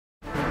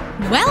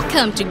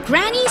Welcome to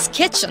Granny's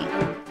Kitchen.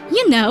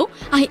 You know,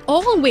 I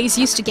always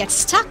used to get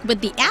stuck with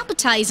the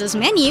appetizers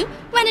menu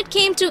when it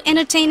came to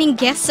entertaining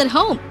guests at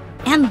home.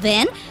 And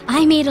then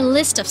I made a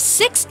list of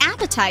 6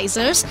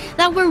 appetizers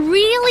that were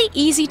really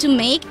easy to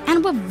make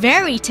and were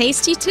very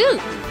tasty too.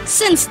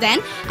 Since then,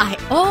 I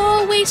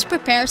always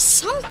prepare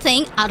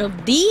something out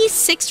of these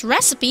 6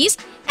 recipes,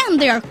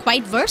 and they are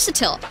quite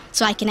versatile,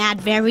 so I can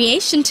add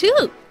variation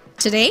too.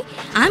 Today,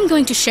 I'm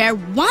going to share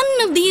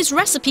one of these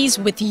recipes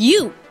with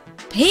you.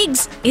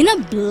 Pigs in a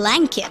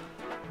blanket.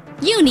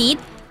 You need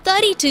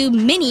 32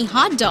 mini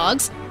hot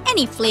dogs,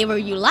 any flavor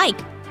you like,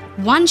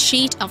 1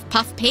 sheet of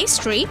puff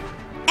pastry,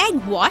 egg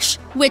wash,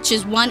 which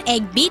is 1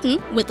 egg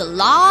beaten with a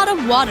lot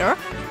of water,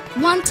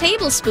 1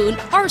 tablespoon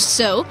or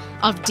so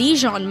of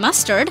Dijon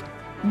mustard,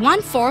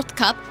 1/4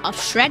 cup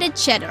of shredded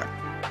cheddar.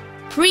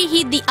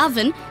 Preheat the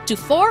oven to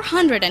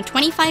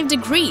 425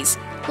 degrees.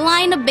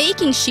 Line a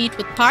baking sheet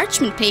with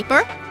parchment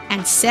paper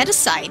and set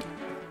aside.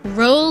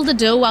 Roll the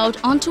dough out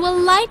onto a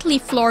lightly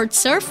floored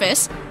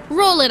surface.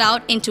 Roll it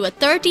out into a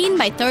 13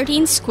 by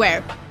 13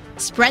 square.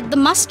 Spread the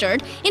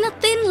mustard in a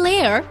thin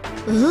layer.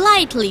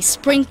 Lightly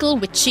sprinkle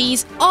with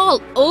cheese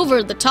all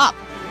over the top.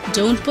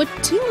 Don't put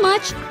too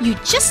much, you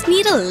just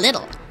need a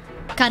little.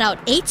 Cut out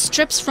 8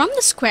 strips from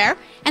the square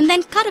and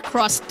then cut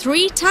across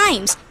 3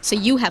 times so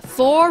you have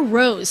 4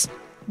 rows.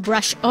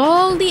 Brush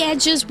all the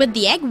edges with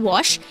the egg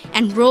wash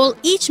and roll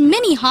each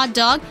mini hot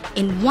dog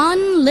in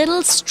 1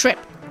 little strip.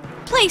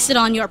 Place it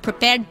on your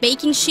prepared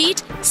baking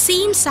sheet,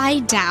 seam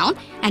side down,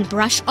 and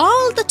brush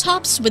all the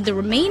tops with the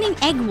remaining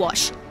egg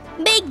wash.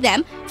 Bake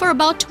them for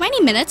about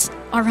 20 minutes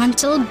or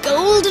until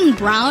golden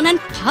brown and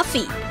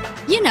puffy.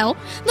 You know,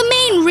 the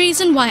main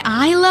reason why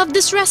I love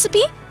this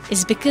recipe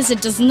is because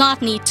it does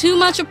not need too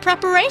much of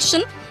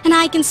preparation, and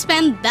I can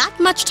spend that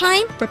much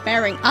time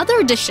preparing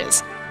other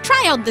dishes.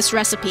 Try out this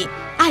recipe.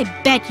 I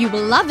bet you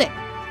will love it.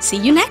 See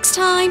you next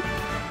time.